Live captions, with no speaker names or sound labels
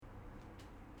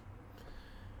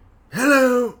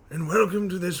and welcome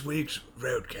to this week's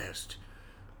Rotecast.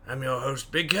 I'm your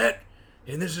host, Big Cat,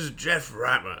 and this is Jeff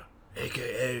Reimer,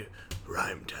 a.k.a.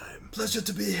 Rhyme Time. Pleasure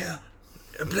to be here.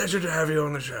 A pleasure to have you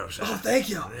on the show, sir. Oh, thank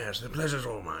you. Yes, the pleasure's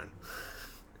all mine.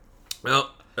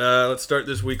 Well, let's start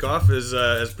this week off as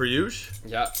per usual.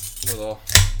 Yeah, little.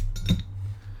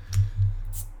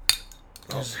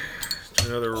 It's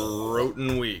another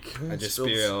rotten week. I just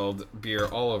spilled beer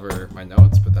all over my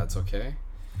notes, but that's okay.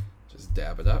 Just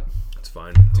dab it up. It's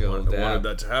fine. Do a I little wanted dab.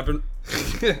 that to happen.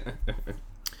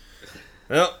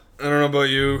 Well, I don't know about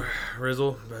you,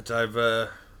 Rizzle, but I've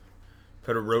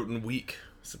had a rotten week.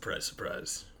 Surprise,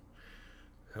 surprise.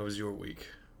 How was your week?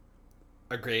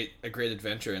 A great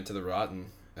adventure into the rotten,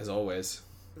 as always.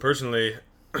 Personally,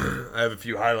 I have a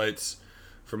few highlights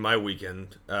from my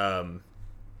weekend.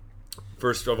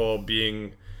 First of all,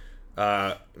 being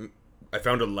I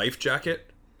found a life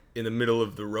jacket in the middle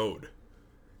of the road.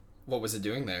 What was it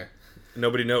doing there?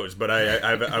 Nobody knows, but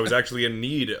I was actually in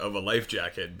need of a life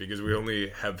jacket because we only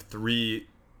have three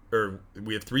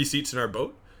seats in our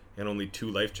boat and only 2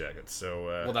 life jackets. So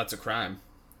Well, that's a crime.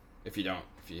 If you have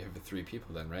 3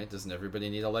 people, then, right? Doesn't everybody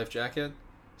need a life jacket?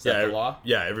 Is that the law?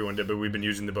 Yeah, everyone did, but we've been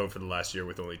using the boat for the last year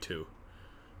with only 2.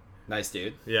 Nice,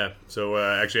 dude. Yeah, so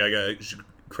actually I should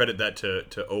credit that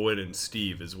to Owen and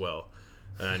Steve as well.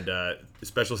 And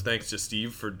special thanks to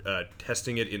Steve for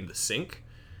testing it in the sink.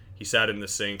 He sat in the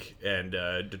sink and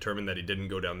determined that he didn't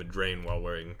go down the drain while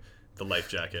wearing the life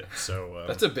jacket. So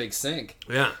That's a big sink.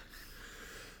 yeah.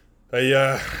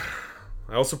 I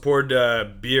also poured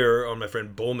beer on my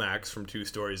friend Bullmax from 2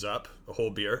 Stories Up, a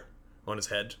whole beer on his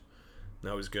head.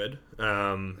 That was good.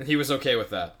 And he was okay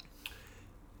with that.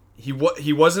 He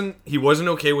wasn't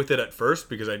okay with it at first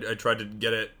because I tried to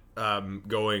get it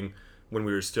going when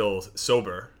we were still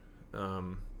sober,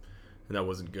 and that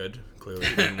wasn't good. Clearly,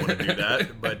 he didn't want to do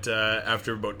that. But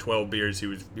after about 12 beers, he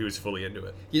was fully into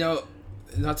it. You know,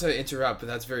 not to interrupt, but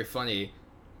that's very funny.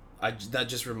 That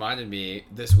just reminded me,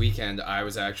 this weekend I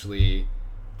was actually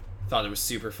thought it was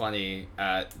super funny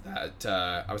at that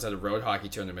I was at a road hockey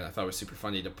tournament. I thought it was super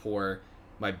funny to pour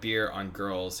my beer on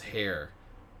girls' hair.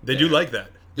 They do like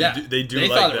that. They Yeah, do they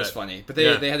like thought that. it was funny, but they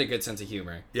had a good sense of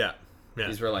humor. Yeah.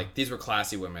 These were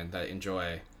classy women that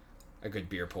enjoy a good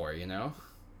beer pour, you know?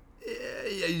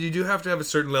 Yeah, you do have to have a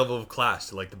certain level of class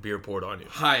to like the beer poured on you.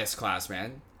 Highest class,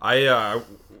 man. As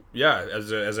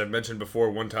I mentioned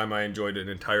before, one time I enjoyed an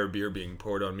entire beer being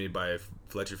poured on me by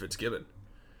Fletcher Fitzgibbon.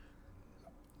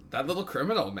 That little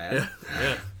criminal, man.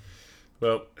 Yeah.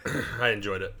 Well, I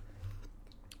enjoyed it.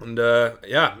 And so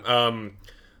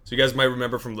you guys might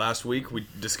remember from last week we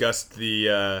discussed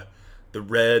the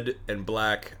red and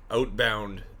black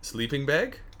Outbound sleeping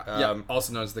bag.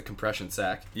 Also known as the compression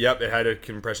sack. Yep, it had a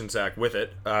compression sack with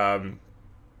it. And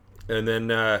then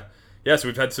so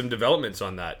we've had some developments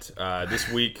on that. This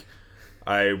week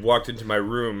I walked into my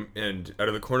room and out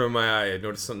of the corner of my eye I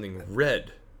noticed something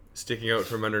red sticking out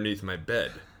from underneath my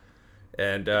bed.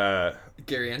 And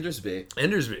Gary Endersby,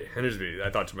 I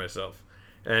thought to myself.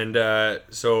 And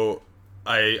so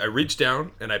I reached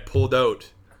down and I pulled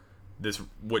out this,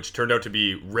 which turned out to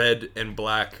be red and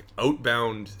black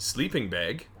Outbound sleeping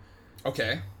bag.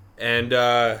 Okay. And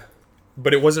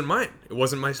but it wasn't mine. It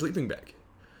wasn't my sleeping bag.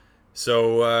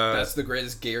 So That's the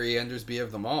greatest Gary Endersby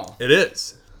of them all. it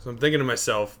is. So I'm thinking to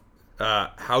myself,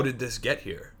 how did this get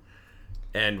here?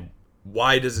 And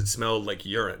why does it smell like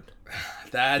urine?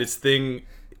 This thing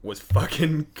was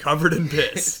fucking covered in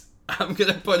piss. I'm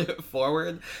gonna put it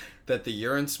forward that the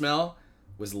urine smell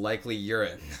was likely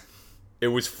urine. It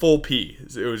was full pee.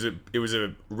 It was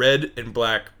a red and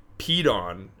black peed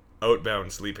on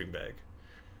Outbound sleeping bag.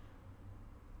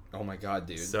 Oh my god,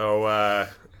 dude. So I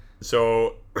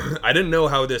didn't know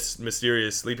how this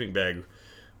mysterious sleeping bag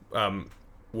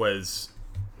was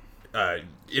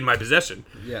in my possession.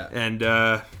 Yeah. And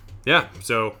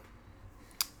so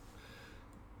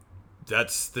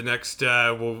that's the next.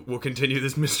 We'll continue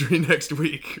this mystery next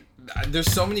week.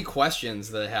 There's so many questions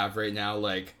that I have right now,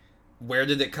 like, where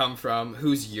did it come from?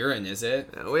 Whose urine is it?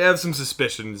 We have some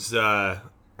suspicions that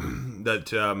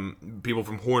people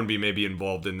from Hornby may be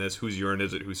involved in this. Whose urine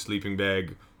is it? Whose sleeping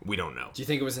bag? We don't know. Do you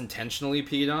think it was intentionally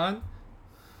peed on?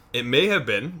 It may have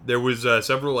been. There was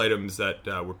several items that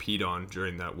were peed on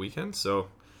during that weekend, so...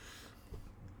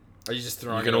 Are you just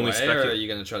throwing You can it only away, or speculate. are you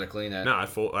going to try to clean it? No,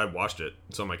 I washed it.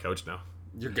 It's on my couch now.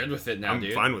 You're good with it now, I'm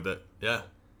dude. fine with it. Yeah.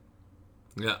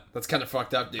 Yeah. That's kind of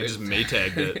fucked up, dude. I just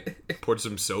Maytagged it. Poured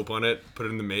some soap on it, put it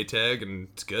in the Maytag, and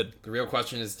it's good. The real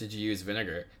question is, did you use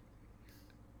vinegar?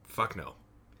 Fuck no.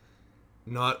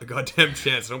 Not a goddamn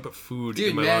chance. Don't put food Dude,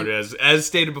 in my man. laundry, as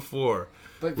stated before.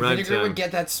 But Run vinegar time. would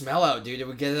get that smell out, dude. It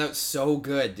would get it out so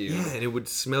good, dude. Yeah, and it would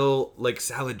smell like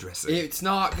salad dressing. It's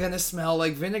not gonna smell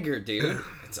like vinegar, dude.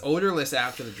 It's odorless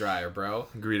after the dryer, bro.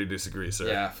 Agree to disagree, sir.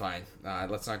 Yeah, fine.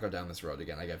 Let's not go down this road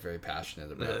again. I get very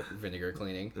passionate about vinegar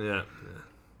cleaning. Yeah.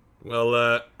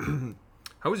 Well,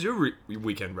 how was your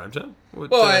weekend, Ramton?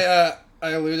 Well, I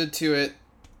alluded to it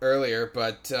earlier,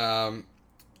 but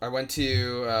I went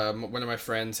to one of my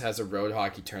friends has a road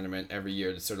hockey tournament every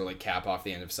year to sort of like cap off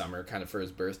the end of summer, kind of for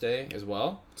his birthday as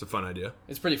well. It's a fun idea.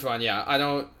 It's pretty fun, yeah. I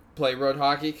don't play road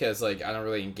hockey because like I don't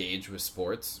really engage with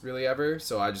sports really ever,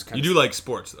 so I just kind of. You do like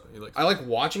sports though. You like. I like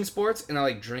watching sports and I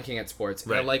like drinking at sports.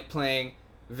 And I Right. like playing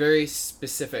very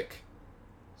specific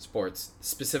sports.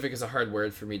 Specific is a hard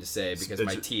word for me to say because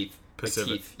my teeth. Pacific.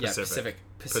 My teeth. Yeah,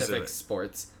 Pacific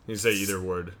sports. You say either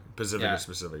word. Specific Yeah. or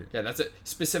specific. Yeah, that's it.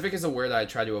 Specific is a word I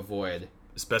try to avoid.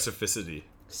 Specificity.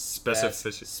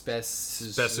 Specificity.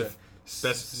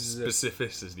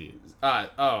 Pacificity.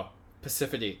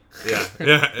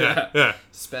 Yeah.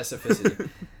 Specificity.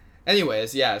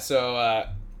 Anyways, yeah, so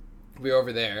we were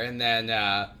over there, and then,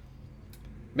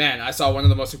 man, I saw one of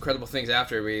the most incredible things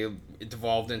after. It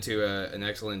devolved into an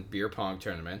excellent beer pong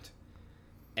tournament,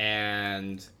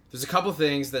 and there's a couple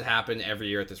things that happen every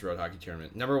year at this road hockey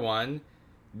tournament. Number one,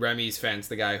 Remy's fence,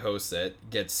 the guy who hosts it,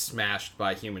 gets smashed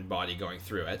by a human body going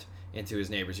through it into his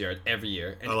neighbor's yard every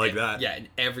year. And I like that. Yeah, and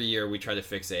every year we try to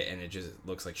fix it, and it just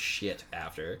looks like shit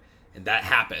after. And that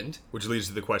happened. Which leads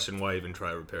to the question, why even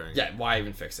try repairing? Yeah, why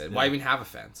even fix it? Why even have a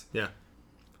fence? Yeah.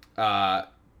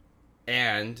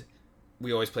 And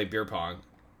we always play beer pong.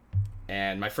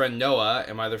 And my friend Noah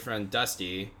and my other friend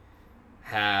Dusty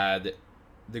had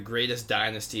the greatest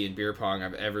dynasty in beer pong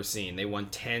I've ever seen. They won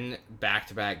 10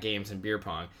 back-to-back games in beer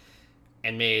pong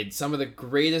and made some of the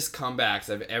greatest comebacks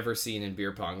I've ever seen in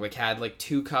beer pong. Like, had, like,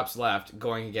 2 cups left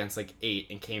going against, like, 8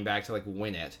 and came back to, like,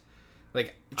 win it.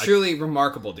 Like, truly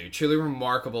remarkable, dude. Truly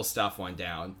remarkable stuff went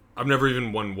down. I've never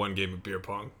even won one game of beer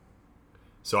pong.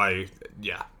 So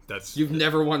that's... You've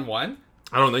never won one?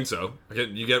 I don't think so.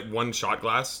 You get one shot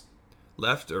glass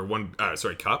left, or one,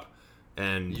 cup,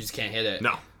 and... You just can't hit it.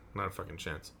 No, not a fucking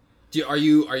chance. Are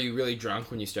you really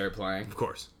drunk when you start playing? Of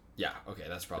course. Yeah, okay,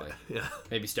 that's probably... Yeah.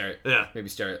 Maybe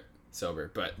start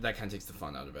sober, but that kind of takes the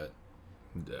fun out of it.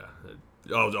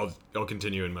 Yeah. I'll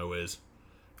continue in my ways.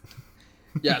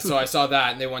 Yeah, so I saw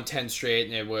that, and they won 10 straight,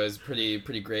 and it was pretty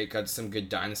great. Got some good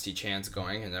dynasty chants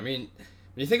going. And I mean,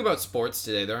 when you think about sports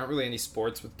today, there aren't really any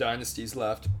sports with dynasties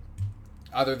left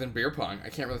other than beer pong. I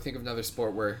can't really think of another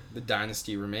sport where the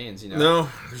dynasty remains, you know? No,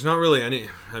 there's not really any.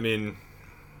 I mean,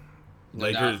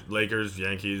 No, Lakers,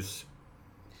 Yankees.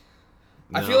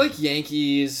 I feel like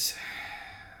Yankees...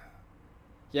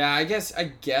 Yeah, I guess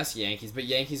Yankees, but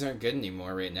Yankees aren't good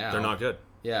anymore right now. They're not good.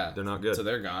 Yeah. They're not good. So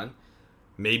they're gone.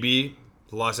 Maybe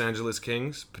the Los Angeles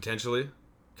Kings, potentially,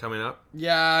 coming up.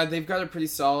 Yeah, they've got a pretty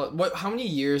solid... How many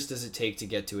years does it take to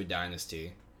get to a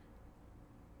dynasty?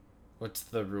 What's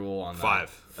the rule on that?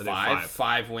 5. I think 5.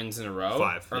 5 wins in a row?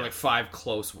 5, Or yeah. like 5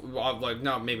 close... Like,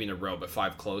 not maybe in a row, but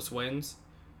 5 close wins?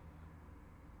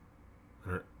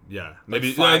 Yeah.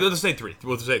 Maybe... five- let's say 3.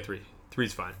 We'll say 3.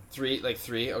 3's fine.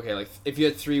 3? Okay, like if you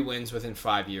had 3 wins within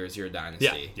 5 years, you're a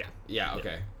dynasty. Yeah,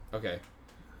 okay. Okay.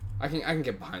 I can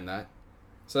get behind that.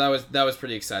 So that was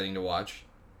pretty exciting to watch.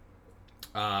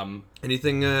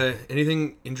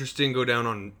 Anything interesting go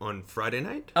down on Friday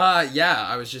night? Yeah,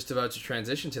 I was just about to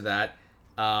transition to that.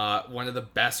 One of the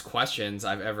best questions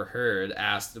I've ever heard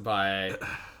asked by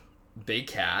Big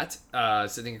Cat,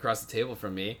 sitting across the table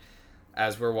from me,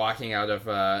 as we're walking out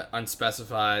of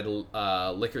unspecified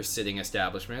liquor sitting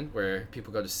establishment where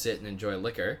people go to sit and enjoy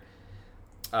liquor.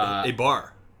 A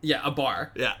bar. Yeah, a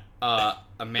bar. Yeah.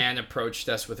 A man approached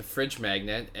us with a fridge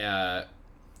magnet,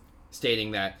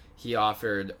 stating that he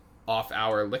offered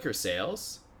off-hour liquor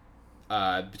sales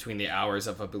between the hours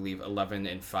of, I believe, 11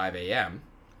 and 5 a.m.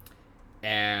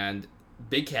 And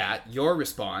Big Cat, your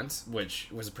response, which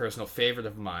was a personal favorite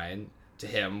of mine to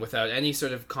him, without any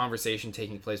sort of conversation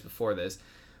taking place before this,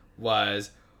 was,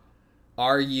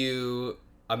 are you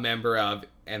a member of,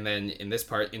 and then in this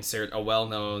part, insert a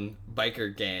well-known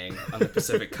biker gang on the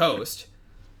Pacific Coast?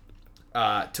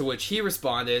 To which he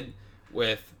responded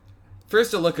with,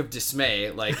 first, a look of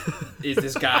dismay, like, is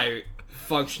this guy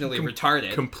functionally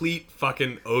retarded? Complete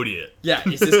fucking odiot. Yeah,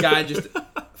 is this guy just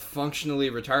functionally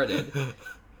retarded?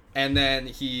 And then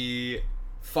he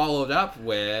followed up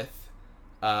with,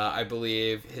 I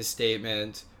believe his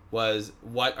statement was,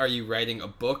 what, are you writing a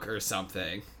book or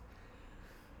something?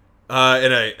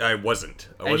 And I wasn't.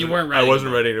 You weren't writing I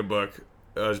wasn't writing a book.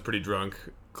 I was pretty drunk.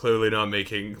 clearly not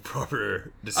making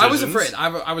proper decisions. I was afraid.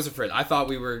 I was afraid. I thought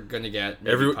we were going to get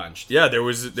punched. Yeah, there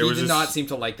was. He did not seem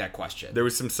to like that question. There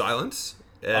was some silence.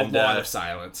 And, a lot of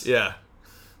silence. Yeah.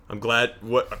 I'm glad.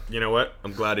 You know what?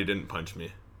 I'm glad he didn't punch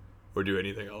me or do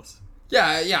anything else.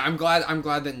 Yeah. I'm glad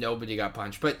that nobody got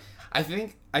punched. But I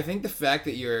think the fact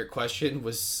that your question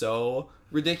was so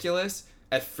ridiculous.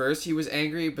 At first he was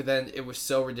angry, but then it was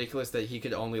so ridiculous that he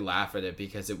could only laugh at it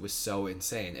because it was so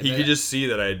insane. And he could just see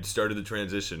that I had started the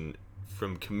transition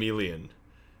from chameleon,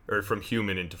 or from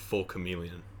human into full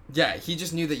chameleon. Yeah, he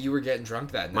just knew that you were getting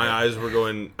drunk that night. My eyes were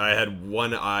going. I had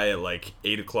one eye at like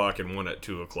 8 o'clock and one at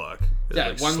 2 o'clock. Yeah,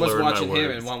 like one was watching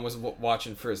him and one was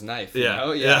watching for his knife. You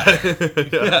know? Yeah.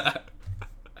 Yeah.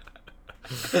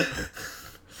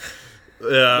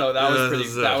 No, that was pretty.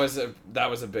 That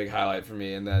was a big highlight for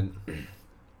me, and then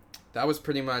that was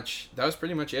pretty much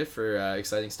it for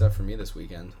exciting stuff for me this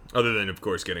weekend. Other than, of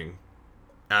course, getting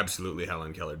absolutely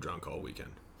Helen Keller drunk all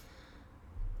weekend.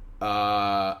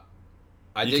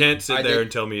 You can't sit there and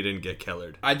tell me you didn't get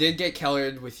Kellered. I did get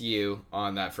Kellered with you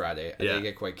on that Friday. I did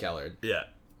get quite Kellered. Yeah.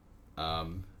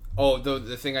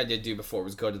 The thing I did do before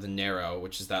was go to the Narrow,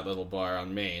 which is that little bar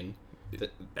on Main.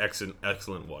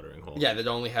 Excellent watering hole. Yeah, that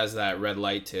only has that red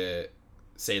light to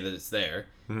say that it's there.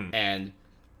 Mm-hmm. And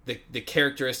the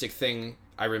characteristic thing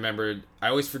I remembered, I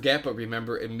always forget, but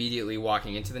remember immediately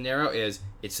walking into the Narrow, is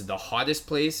it's the hottest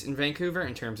place in Vancouver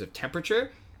in terms of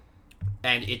temperature,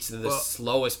 and it's the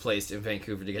slowest place in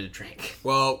Vancouver to get a drink.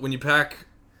 Well, when you pack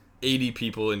 80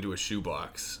 people into a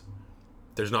shoebox,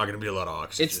 there's not going to be a lot of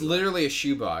oxygen. It's literally a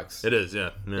shoebox. It is, yeah.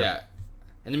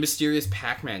 And a mysterious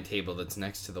Pac-Man table that's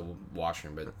next to the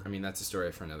washroom, but I mean that's a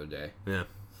story for another day. Yeah.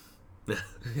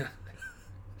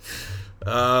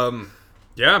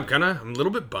 Yeah, I'm a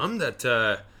little bit bummed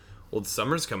that old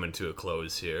summer's coming to a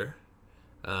close here.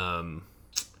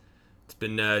 It's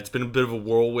been a bit of a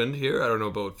whirlwind here. I don't know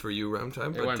about for you,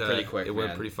 Roundtime, but it went pretty quick. It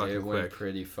went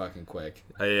pretty fucking quick.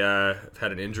 I've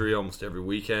had an injury almost every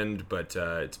weekend, but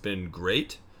it's been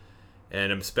great.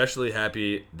 And I'm especially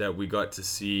happy that we got to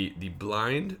see the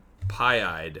blind,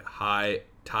 pie-eyed,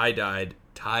 tie-dyed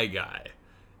Thai guy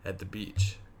at the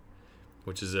beach,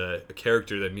 which is a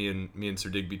character that me and Sir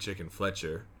Digby Chicken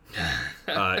Fletcher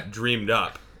dreamed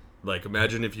up. Like,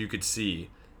 imagine if you could see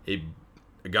a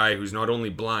guy who's not only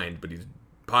blind, but he's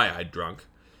pie-eyed drunk,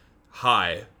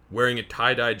 high, wearing a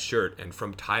tie-dyed shirt, and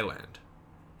from Thailand.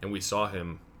 And we saw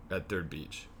him at Third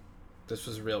Beach. This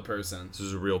was a real person. This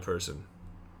was a real person.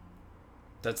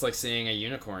 That's like seeing a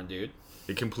unicorn, dude.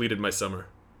 It completed my summer.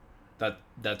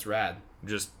 That's rad.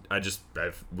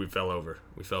 We fell over.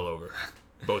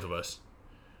 Both of us.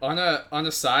 On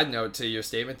a side note to your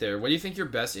statement there, what do you think your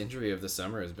best injury of the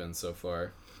summer has been so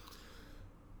far?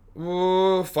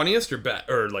 Funniest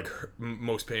or like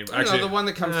most painful? Actually, the one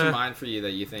that comes to mind for you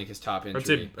that you think is top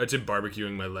injury. I'd say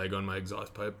barbecuing my leg on my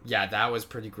exhaust pipe. Yeah, that was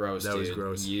pretty gross, dude. That was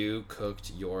gross. You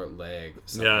cooked your leg.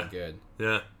 Something good.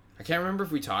 Yeah. I can't remember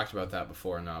if we talked about that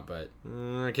before or not, but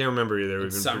I can't remember either.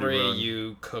 In summary,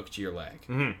 you cooked your leg.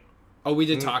 Mm-hmm. Oh, we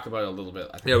did talk about it a little bit.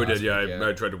 I think yeah, we did. Yeah,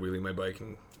 I tried to wheelie my bike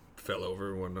and fell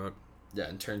over and whatnot. Yeah,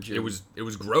 and turned you. It was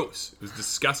gross. It was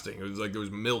disgusting. It was like there was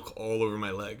milk all over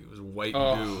my leg. It was white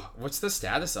goo. What's the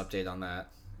status update on that?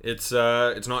 It's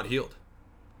not healed.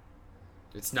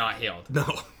 It's not healed.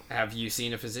 No. Have you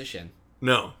seen a physician?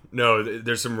 No.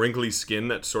 There's some wrinkly skin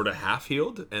that's sort of half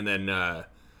healed, and then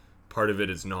part of it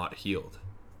is not healed.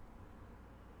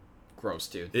 Gross,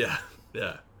 dude.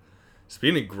 Yeah.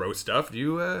 Speaking of gross stuff, do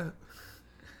you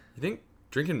think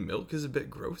drinking milk is a bit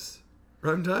gross?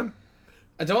 Runtime?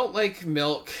 I don't like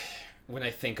milk when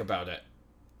I think about it.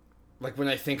 Like, when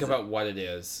I think about what it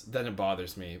is, then it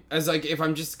bothers me. As, like, if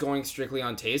I'm just going strictly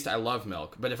on taste, I love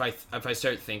milk. But if I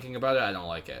start thinking about it, I don't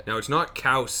like it. Now, it's not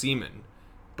cow semen,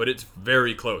 but it's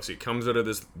very close. It comes out of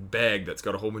this bag that's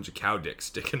got a whole bunch of cow dicks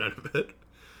sticking out of it.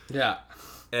 Yeah.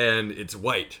 And it's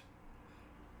white.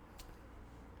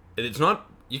 And it's not...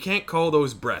 You can't call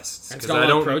those breasts. It's got a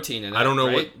lot of protein in it, I don't know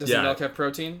right? what... Does the milk have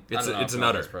protein? It's an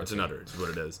udder. It's an udder. It's what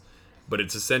it is. But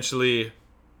it's essentially...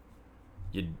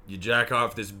 You jack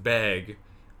off this bag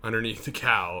underneath the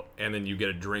cow, and then you get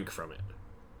a drink from it.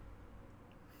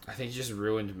 I think you just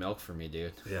ruined milk for me,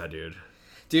 dude. Yeah, dude.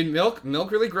 Dude,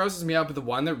 milk really grosses me out, but the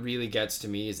one that really gets to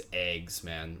me is eggs,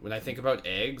 man. When I think about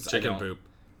eggs, Chicken poop.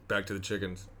 Back to the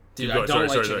chickens. Dude, I don't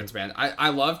like chickens, man. I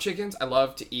love chickens. I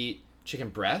love to eat chicken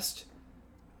breast,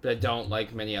 but I don't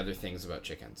like many other things about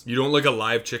chickens. You don't like a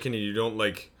live chicken, and you don't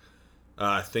like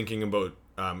thinking about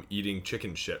eating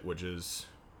chicken shit, which is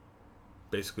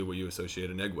basically what you associate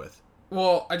an egg with.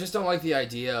 Well, I just don't like the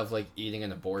idea of like eating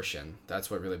an abortion. That's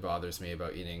what really bothers me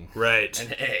about eating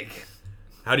an egg.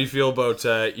 How do you feel about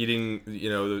eating,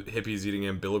 the hippies eating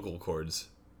umbilical cords?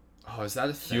 Oh, is that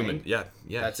a thing? Human, yeah.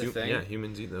 That's a thing? Yeah,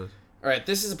 humans eat those. All right,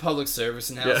 this is a public service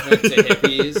announcement to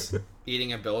hippies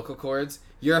eating umbilical cords.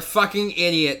 You're a fucking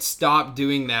idiot. Stop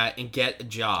doing that and get a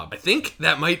job. I think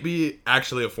that might be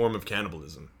actually a form of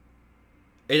cannibalism.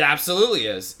 It absolutely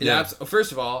is.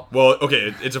 First of all... Well,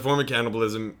 okay, it's a form of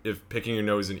cannibalism if picking your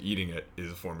nose and eating it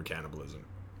is a form of cannibalism.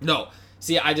 No.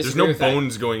 See, I disagree with that. There's no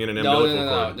bones going in an umbilical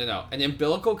cord. No. An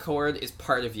umbilical cord is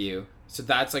part of you, so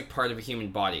that's like part of a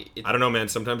human body. I don't know, man.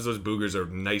 Sometimes those boogers are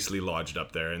nicely lodged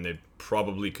up there, and they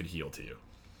probably could heal to you.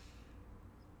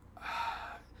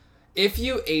 If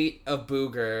you ate a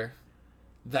booger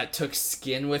that took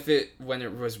skin with it when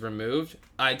it was removed,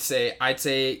 I'd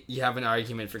say you have an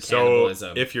argument for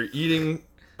cannibalism. So if you're eating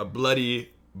a bloody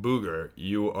booger,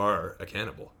 you are a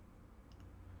cannibal.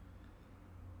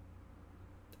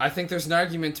 I think there's an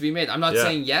argument to be made. I'm not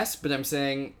saying yes, but I'm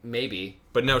saying maybe.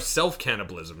 But now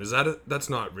self-cannibalism, that's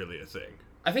not really a thing.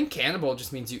 I think cannibal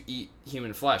just means you eat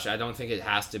human flesh. I don't think it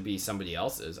has to be somebody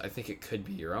else's. I think it could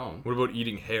be your own. What about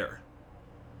eating hair?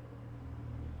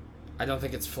 I don't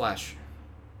think it's flesh.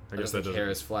 I guess that hair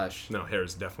is flesh. No, hair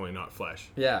is definitely not flesh.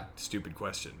 Yeah. Stupid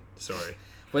question. Sorry.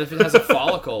 What if it has a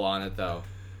follicle on it, though?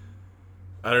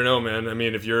 I don't know, man. I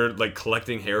mean, if you're, like,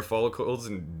 collecting hair follicles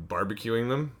and barbecuing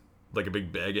them, like a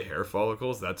big bag of hair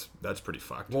follicles, that's pretty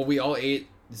fucked. Well, we all ate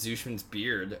Zushman's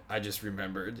beard, I just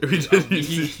remembered. We did eat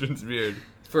Zushman's beard.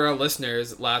 For our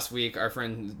listeners, last week, our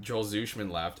friend Joel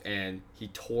Zushman left, and he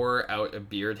tore out a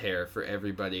beard hair for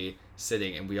everybody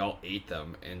sitting, and we all ate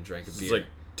them and drank a beer. It's like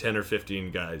 10 or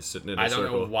 15 guys sitting in a circle. I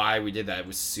don't know why we did that. It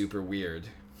was super weird.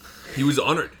 He was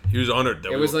honored.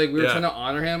 That it was like we were trying to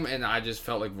honor him, and I just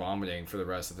felt like vomiting for the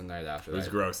rest of the night after that. It was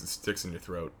gross. It sticks in your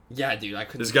throat. Yeah, dude, I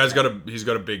couldn't. This guy's got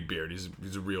a big beard. He's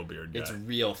a real beard guy. It's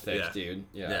real thick, dude.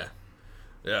 Yeah.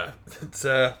 It's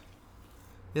a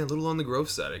little on the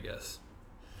gross side, I guess.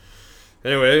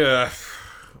 Anyway,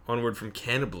 onward from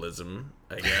cannibalism,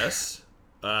 I guess.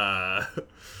 We're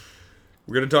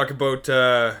gonna talk about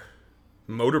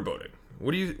motorboating.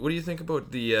 What do you think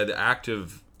about the act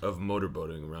of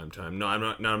motorboating around time? No, I'm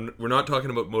not. No, we're not talking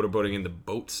about motorboating in the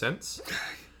boat sense.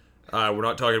 We're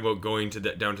not talking about going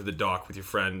down to the dock with your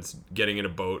friends, getting in a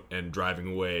boat, and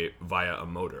driving away via a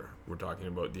motor. We're talking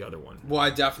about the other one. Well, I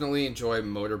definitely enjoy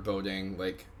motorboating,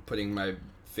 like putting my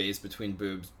face between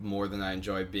boobs, more than I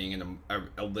enjoy being in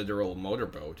a literal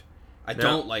motorboat. I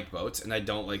don't like boats, and I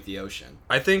don't like the ocean.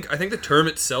 I think the term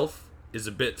itself is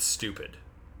a bit stupid.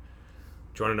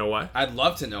 Do you want to know why? I'd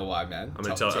love to know why, man. I'm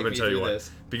gonna tell you why.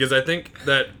 Because I think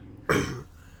that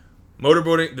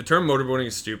motorboating, the term motorboating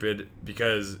is stupid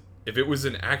because if it was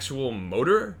an actual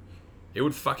motor, it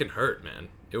would fucking hurt, man.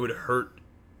 It would hurt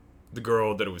the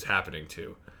girl that it was happening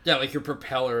to. Yeah, like you're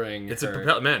propellering. It's a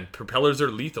propeller, man. Propellers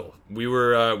are lethal. We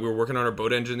were working on our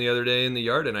boat engine the other day in the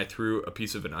yard, and I threw a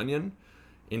piece of an onion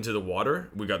into the water.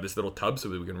 We got this little tub so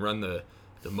that we can run the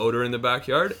motor in the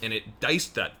backyard, and it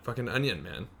diced that fucking onion,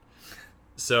 man.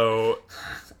 So,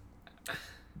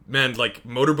 man, like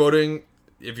motorboating,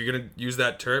 if you're gonna use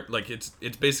that term, like it's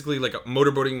basically like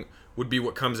motorboating would be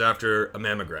what comes after a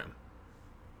mammogram.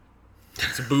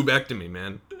 It's a boobectomy,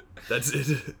 man. That's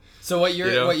it. So what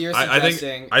you're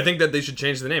suggesting? I think that they should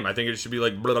change the name. I think it should be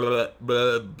like blah blah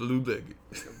blah blueblig.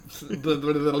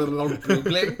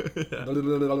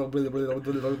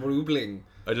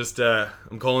 I just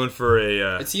I'm calling for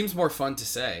a. It seems more fun to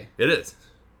say. It is.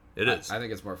 It is. I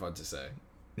think it's more fun to say.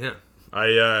 Yeah.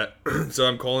 So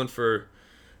I'm calling for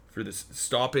this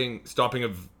stopping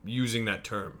of using that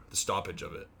term, the stoppage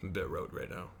of it. I'm a bit rote right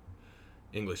now.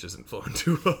 English isn't flowing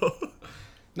too well.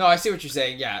 No, I see what you're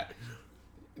saying. Yeah.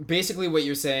 Basically, what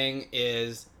you're saying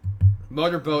is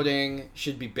motorboating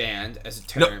should be banned as a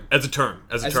term. No, as a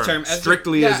term.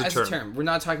 Strictly as a term. We're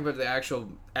not talking about the actual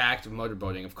act of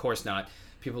motorboating. Of course not.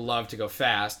 People love to go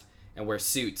fast and wear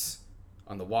suits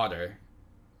on the water.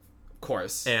 Of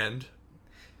course. And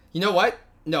you know what?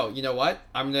 No, you know what?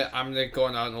 I'm gonna go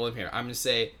on a limb here. I'm gonna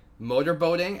say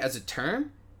motorboating as a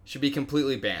term should be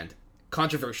completely banned.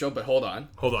 Controversial, but hold on.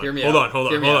 Hear me out.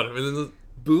 Hold on.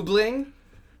 Boobling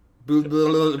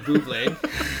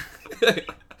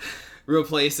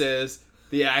replaces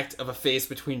the act of a face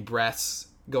between breasts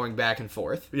going back and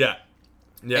forth. Yeah.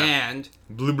 And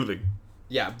boobling.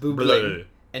 Yeah, boobling.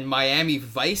 And Miami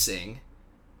Vicing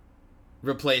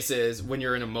replaces when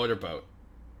you're in a motorboat.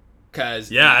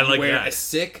 Because you wear a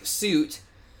sick suit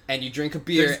and you drink a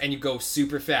beer and you go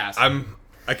super fast.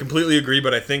 I completely agree,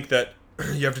 but I think that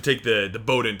you have to take the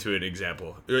boat into an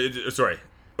example. Sorry.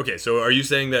 Okay, so are you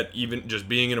saying that even just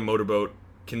being in a motorboat,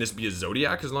 can this be a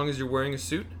Zodiac as long as you're wearing a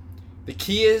suit? The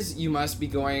key is you must be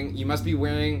wearing,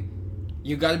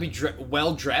 you got to be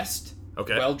well dressed.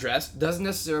 Okay. Well dressed. Doesn't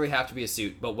necessarily have to be a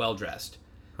suit, but well dressed.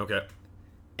 Okay.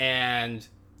 And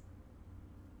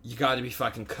you got to be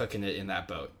fucking cooking it in that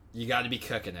boat. You got to be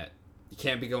cooking it. You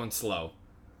can't be going slow.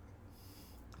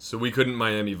 So we couldn't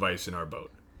Miami Vice in our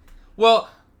boat. Well,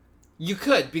 you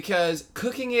could, because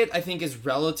cooking it, I think, is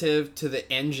relative to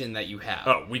the engine that you have.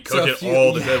 Oh, we cook it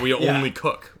all the time. We only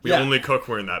cook. We only cook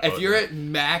when we're in that boat. If you're at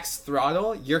max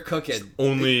throttle, you're cooking.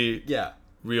 Only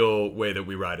real way that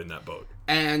we ride in that boat.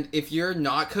 And if you're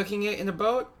not cooking it in a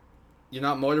boat, you're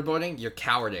not motorboating, you're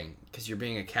cowarding, because you're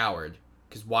being a coward.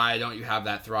 Because why don't you have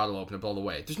that throttle open up all the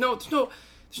way? There's no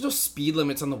speed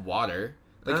limits on the water.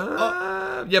 Like,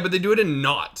 yeah, but they do it in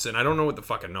knots, and I don't know what the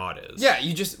fucking knot is. Yeah,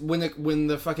 you just when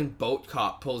the fucking boat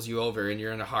cop pulls you over and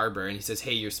you're in a harbor and he says,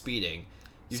 "Hey, you're speeding,"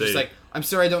 you're just like, "I'm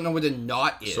sorry, I don't know what a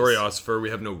knot is." Sorry, Osfer,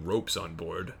 we have no ropes on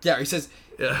board. Yeah, or he says,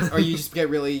 or you just get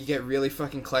really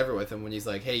fucking clever with him when he's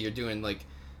like, "Hey, you're doing like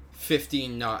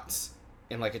 15 knots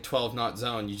in like a 12 knot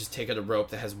zone." You just take out a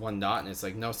rope that has one knot, and it's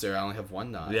like, "No, sir, I only have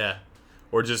one knot." Yeah,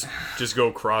 or just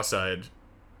go cross-eyed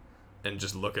and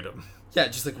just look at him. Yeah,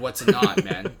 just like, what's a knot,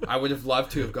 man? I would have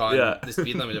loved to have gone the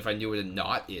speed limit if I knew what a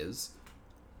knot is.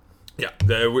 Yeah,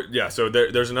 so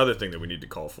there's another thing that we need to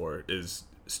call for, is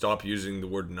stop using the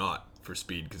word knot for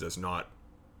speed, because that's not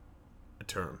a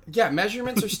term. Yeah,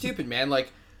 measurements are stupid, man.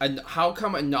 Like, how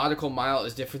come a nautical mile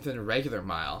is different than a regular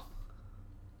mile?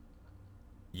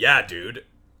 Yeah, dude.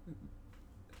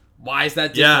 Why is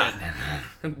that different?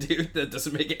 Yeah. Dude, that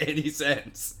doesn't make any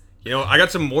sense. You know, I got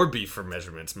some more beef for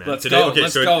measurements, man. Let's go,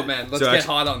 man. Let's get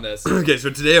hot on this. Okay, so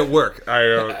today at work,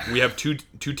 we have two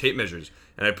tape measures,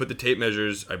 and I put the tape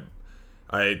measures. We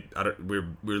were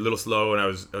a little slow, and I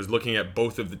was looking at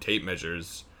both of the tape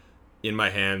measures in my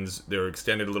hands. They were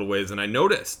extended a little ways, and I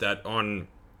noticed that on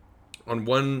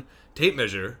one tape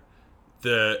measure,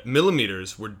 the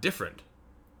millimeters were different.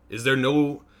 Is there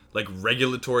no like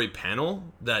regulatory panel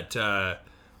that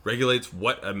regulates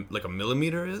what a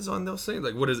millimeter is on those things?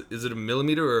 Like, what is it a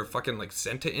millimeter or a fucking like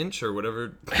centi-inch or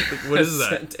whatever? Like, what is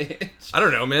that? Centi-inch. I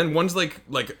don't know, man. One's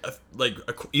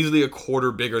easily a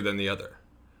quarter bigger than the other.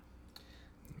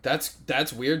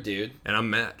 That's weird, dude. And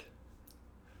I'm mad.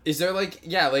 Is there I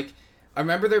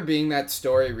remember there being that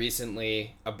story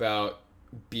recently about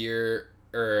beer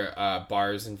or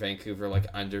bars in Vancouver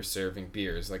underserving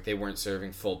beers, like they weren't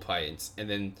serving full pints, and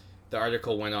then the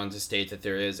article went on to state that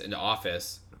there is an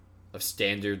office of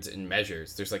standards and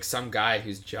measures. There's some guy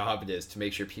whose job it is to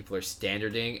make sure people are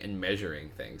standarding and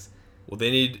measuring things. Well,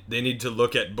 they need to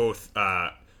look at both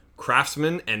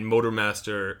Craftsman and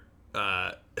Motormaster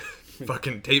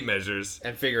fucking tape measures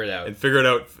and figure it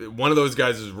out. One of those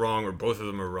guys is wrong or both of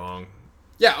them are wrong.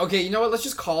 Yeah, okay, you know what? Let's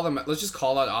just call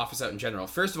that office out in general.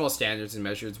 First of all, standards and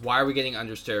measures. Why are we getting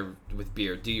underserved with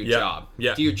beer? Do your job.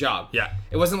 Yeah. Do your job. Yeah.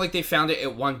 It wasn't like they found it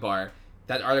at one bar.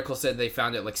 That article said they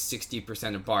found it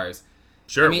 60% of bars.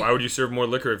 Sure, why would you serve more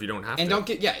liquor if you don't have to? And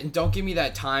don't give me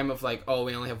that time of we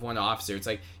only have one officer. It's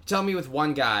tell me with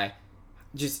one guy,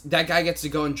 just that guy gets to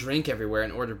go and drink everywhere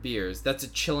and order beers. That's a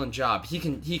chilling job. He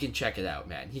can check it out,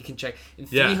 man. He can check in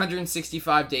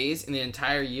 365 days in the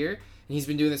entire year. And he's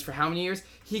been doing this for how many years?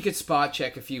 He could spot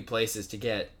check a few places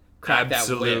to crack that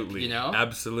whip, you know?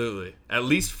 Absolutely. At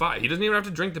least 5. He doesn't even have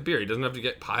to drink the beer. He doesn't have to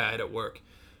get pie-eyed at work.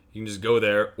 You can just go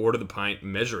there, order the pint,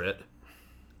 measure it.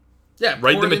 Yeah,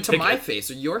 pour it into my face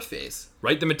or your face.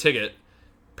 Write them a ticket.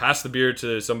 Pass the beer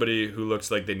to somebody who looks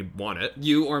like they want it.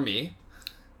 You or me.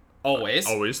 Always.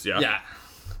 Always, yeah. Yeah.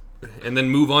 And then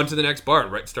move on to the next bar.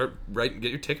 Get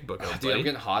your ticket book out, dude, buddy. I'm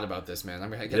getting hot about this, man.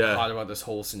 I'm getting hot about this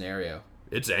whole scenario.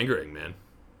 It's angering, man.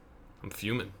 I'm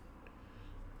fuming.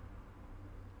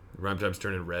 Rhyme Time's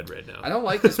turning red right now. I don't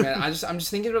like this, man. I'm just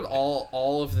thinking about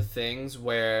all of the things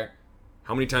where.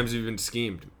 How many times have you been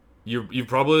schemed? You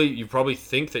probably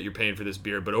think that you're paying for this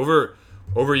beer, but over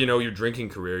your drinking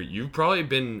career, you've probably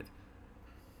been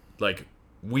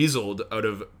weaseled out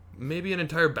of maybe an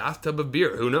entire bathtub of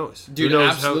beer. Who knows? Dude,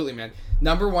 absolutely, man.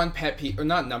 Number one pet peeve, or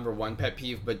not number one pet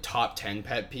peeve, but top 10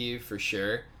 pet peeve for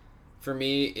sure. For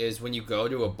me is when you go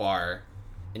to a bar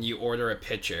and you order a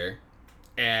pitcher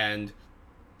and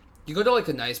you go to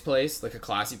a nice place, a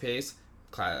classy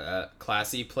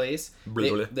place,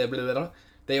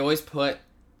 they always put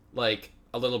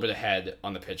a little bit of head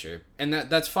on the pitcher, and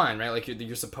that's fine, right?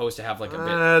 You're supposed to have a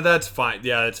bit. That's fine.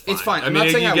 Yeah, that's fine. It's fine. I'm not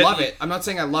saying I love it. I'm not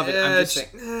saying I love it. I'm just saying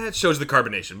it shows the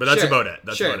carbonation, but that's about it.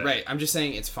 That's about it. Right. I'm just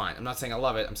saying it's fine. I'm not saying I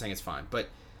love it. I'm saying it's fine. But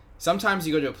sometimes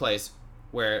you go to a place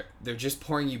where they're just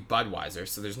pouring you Budweiser,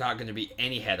 so there's not going to be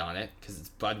any head on it because it's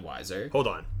Budweiser. Hold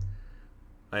on.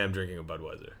 I am drinking a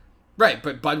Budweiser. Right,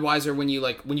 but Budweiser, when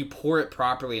you pour it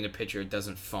properly in a pitcher, it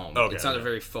doesn't foam. Okay, It's not okay. a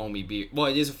very foamy beer. Well,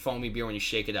 it is a foamy beer when you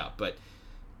shake it up, but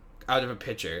out of a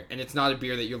pitcher, and it's not a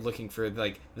beer that you're looking for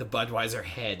like the Budweiser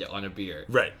head on a beer.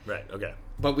 Right, okay.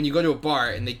 But when you go to a bar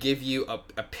and they give you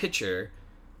a pitcher,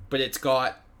 but it's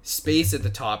got space at the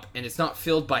top and it's not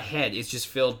filled by head, it's just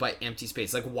filled by empty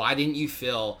space. Like, why didn't you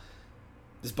fill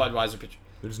this Budweiser pitcher?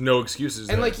 There's no excuses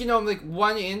And there. like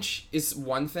 1 inch is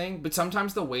one thing, but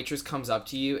sometimes the waitress comes up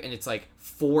to you and it's like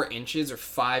 4 inches or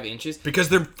 5 inches. Because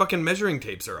their fucking measuring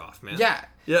tapes are off, man. Yeah.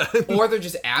 Yeah. Or they're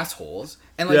just assholes.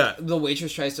 And the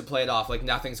waitress tries to play it off like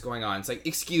nothing's going on. It's like,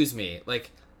 excuse me,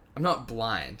 like, I'm not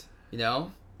blind, you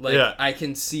know? Like, I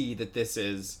can see that this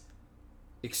is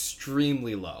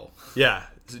extremely low. Yeah.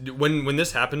 When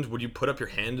this happens, would you put up your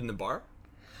hand in the bar?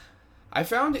 I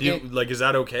found is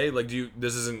that okay? Like,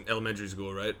 this isn't elementary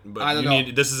school, right? But I don't know.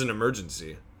 This is an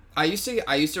emergency. I used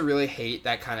to really hate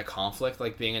that kind of conflict,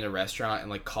 like being in a restaurant and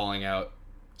like calling out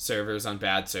servers on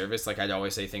bad service. Like, I'd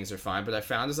always say things are fine, but I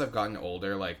found as I've gotten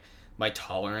older, like, my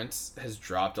tolerance has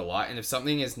dropped a lot, and if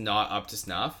something is not up to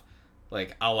snuff,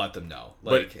 like, I'll let them know.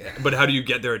 Like, but how do you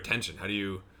get their attention? How do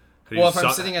you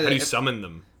summon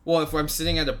them? Well, if I'm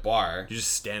sitting at a bar, You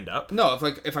just stand up? no,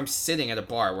 if I'm sitting at a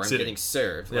bar where I'm Sitting. getting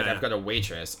served, like, Yeah, I've got a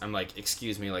waitress, I'm like,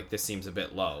 excuse me, like, this seems a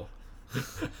bit low.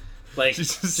 Like,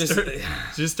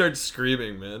 just start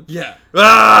screaming, man. yeah,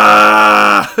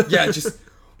 Ah! yeah, just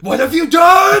what have you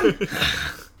done?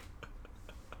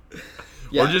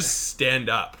 Or just stand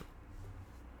up.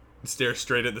 Stare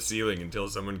straight at the ceiling until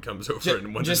someone comes over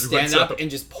and wonders just what's stand up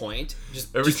and just point.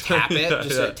 Just tap it.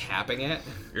 Just start tapping it.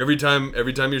 Every time you're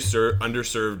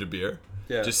underserved a beer,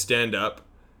 Yeah. just stand up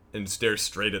and stare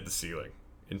straight at the ceiling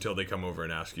until they come over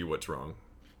and ask you what's wrong.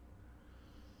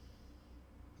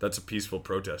 That's a peaceful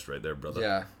protest right there, brother.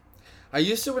 Yeah. I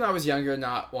used to, when I was younger,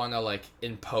 not want to like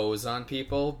impose on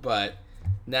people, but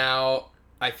now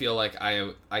I feel like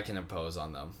I can impose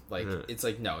on them. Like, it's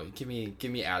like, no, give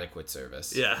me adequate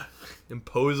service. Yeah.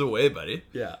 Impose away, buddy.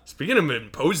 Yeah. Speaking of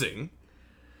imposing,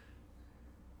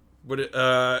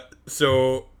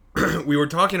 so we were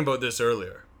talking about this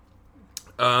earlier.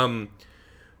 When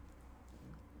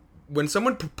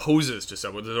someone proposes to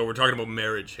someone, so we're talking about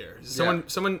marriage here.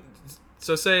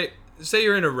 So say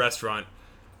you're in a restaurant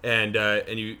and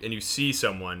you see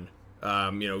someone,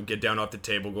 get down off the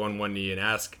table, go on one knee, and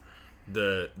ask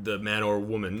the man or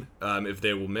woman if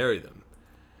they will marry them.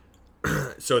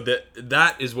 So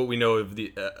that is what we know of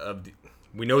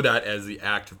we know that as the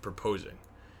act of proposing.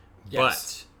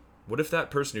 Yes. But what if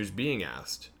that person who's being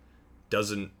asked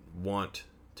doesn't want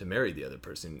to marry the other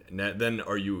person? Then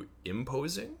are you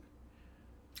imposing?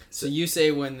 So you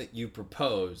say when you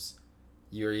propose,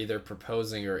 you're either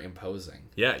proposing or imposing.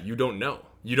 Yeah, you don't know.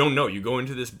 You don't know. You go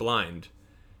into this blind,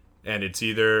 and it's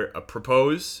either a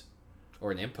propose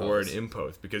Or an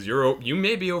impose. because you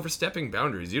may be overstepping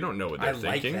boundaries. You don't know what they're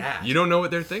thinking. Like that. You don't know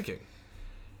what they're thinking.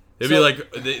 They'd be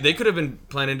like, they could have been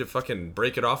planning to fucking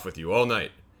break it off with you all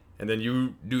night, and then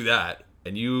you do that,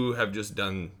 and you have just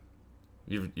done.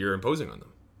 You're imposing on them.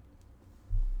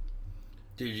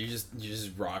 Dude, you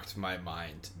just rocked my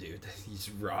mind, dude. You just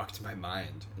rocked my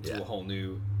mind into Yeah.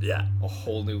 a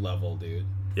whole new level, dude.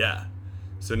 Yeah.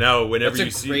 So now, whenever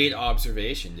That's a great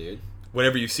observation, dude.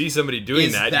 whenever you see somebody doing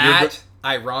Is that, that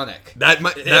ironic? that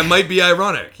might be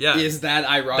ironic. Yeah. Is that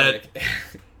ironic?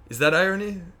 Is that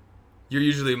irony? You're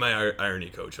usually my irony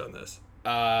coach on this.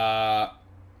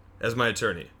 As my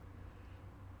attorney.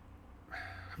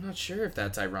 I'm not sure if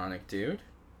that's ironic, dude.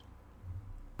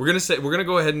 We're gonna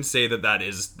go ahead and say that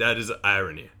is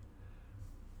irony.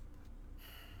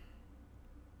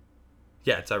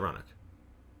 Yeah, it's ironic.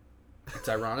 It's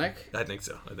ironic? I think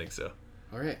so.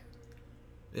 All right.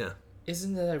 Yeah.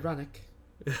 Isn't it ironic?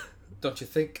 Don't you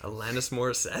think? Alanis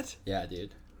Morissette? Yeah,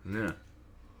 dude. Yeah.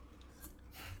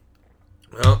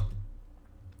 Well,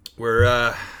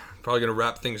 we're probably gonna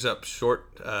wrap things up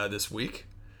short this week.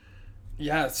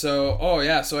 Yeah, so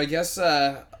I guess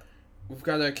we've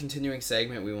got a continuing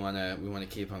segment we wanna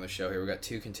keep on the show here. We've got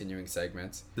 2 continuing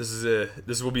segments.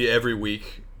 This will be every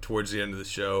week towards the end of the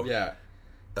show. Yeah.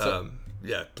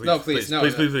 Yeah, please. No, please. No,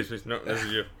 this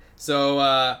is you.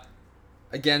 So,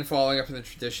 again, following up on the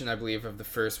tradition, I believe, of the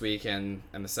first week and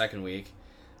the second week,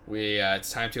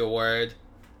 it's time to award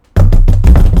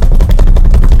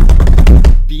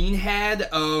Beanhead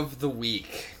of the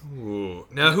Week. Ooh.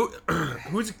 Now,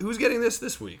 who's getting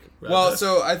this week? Well,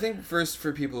 so I think first,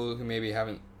 for people who maybe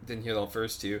didn't hear the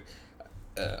first 2,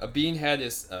 a beanhead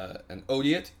is an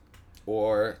odiot,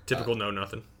 or typical know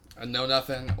nothing. A know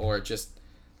nothing, or just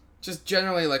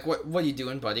generally like what you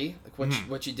doing, buddy? Like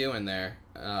what you doing there?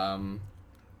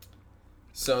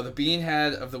 So the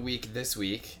beanhead of the week this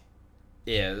week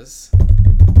is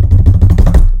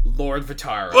Lord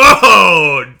Vitaro.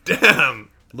 Oh, damn.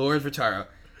 Lord Vitaro.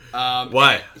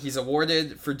 Why? He's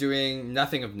awarded for doing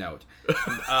nothing of note.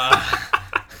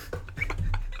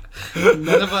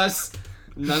 None of us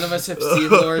have seen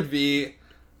Lord V.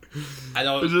 I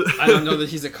don't know that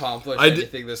he's accomplished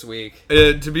anything this week.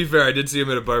 To be fair, I did see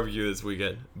him at a barbecue this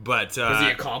weekend, but was he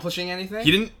accomplishing anything?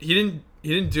 He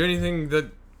didn't do anything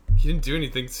he didn't do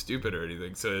anything stupid or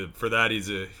anything. So for that,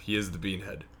 he is the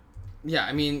beanhead. Yeah,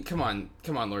 I mean, come on,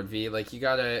 Lord V. Like you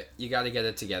gotta get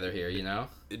it together here, you know.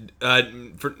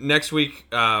 For next week,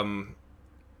 yeah,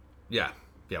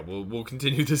 we'll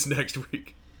continue this next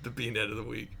week. The beanhead of the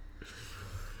week.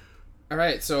 All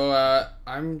right, so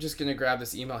I'm just gonna grab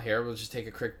this email here. We'll just take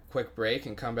a quick break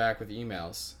and come back with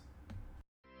emails.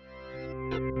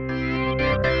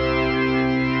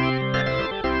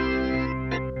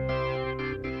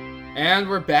 And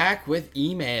we're back with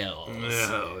emails.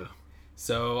 No.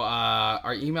 So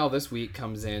our email this week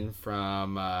comes in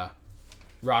from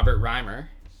Robert Reimer,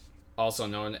 also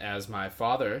known as my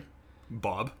father.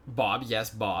 Bob, yes,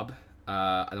 Bob.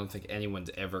 I don't think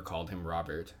anyone's ever called him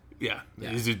Robert. Yeah.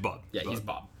 He's Bob. Yeah, Bob. he's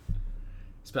Bob.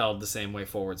 Spelled the same way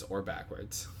forwards or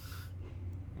backwards.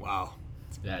 Wow.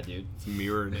 Yeah, dude. It's a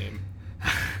mirror name.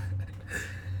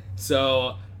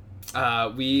 So,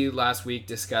 we last week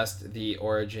discussed the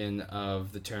origin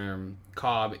of the term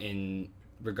cob in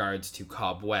regards to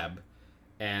cobweb.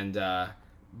 And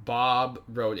Bob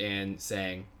wrote in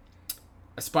saying,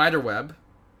 a spider web,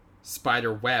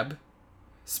 spider's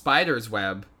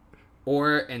web,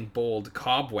 or in bold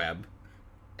cobweb,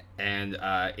 and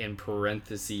in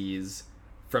parentheses,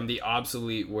 from the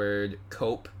obsolete word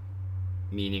cope,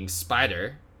 meaning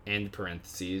spider, end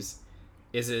parentheses,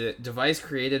 is a device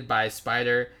created by a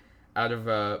spider out of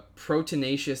a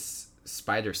proteinaceous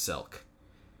spider silk.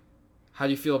 How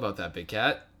do you feel about that, Big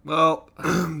Cat? Well,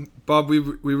 Bob, we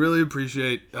really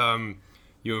appreciate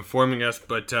you informing us,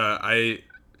 but I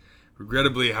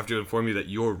regrettably have to inform you that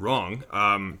you're wrong.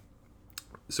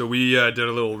 So we did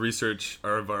a little research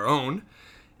of our own,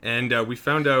 and we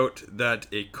found out that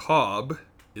a cob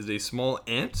is a small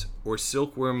ant or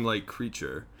silkworm-like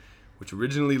creature which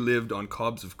originally lived on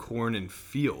cobs of corn in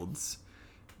fields,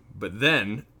 but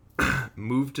then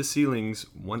moved to ceilings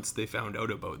once they found out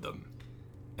about them.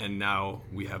 And now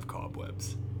we have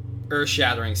cobwebs.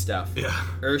 Earth-shattering stuff. Yeah.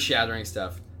 Earth-shattering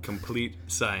stuff. Complete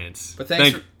science. But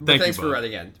thanks you, for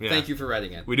writing in. Yeah. Thank you for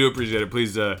writing in. We do appreciate it.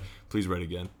 Please write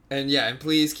again. And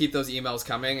please keep those emails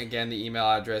coming. Again, the email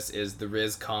address is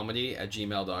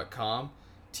therizcomedy@gmail.com.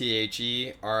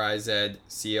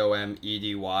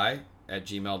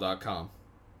 TheRizComedy@gmail.com.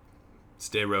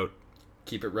 Stay wrote.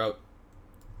 Keep it wrote.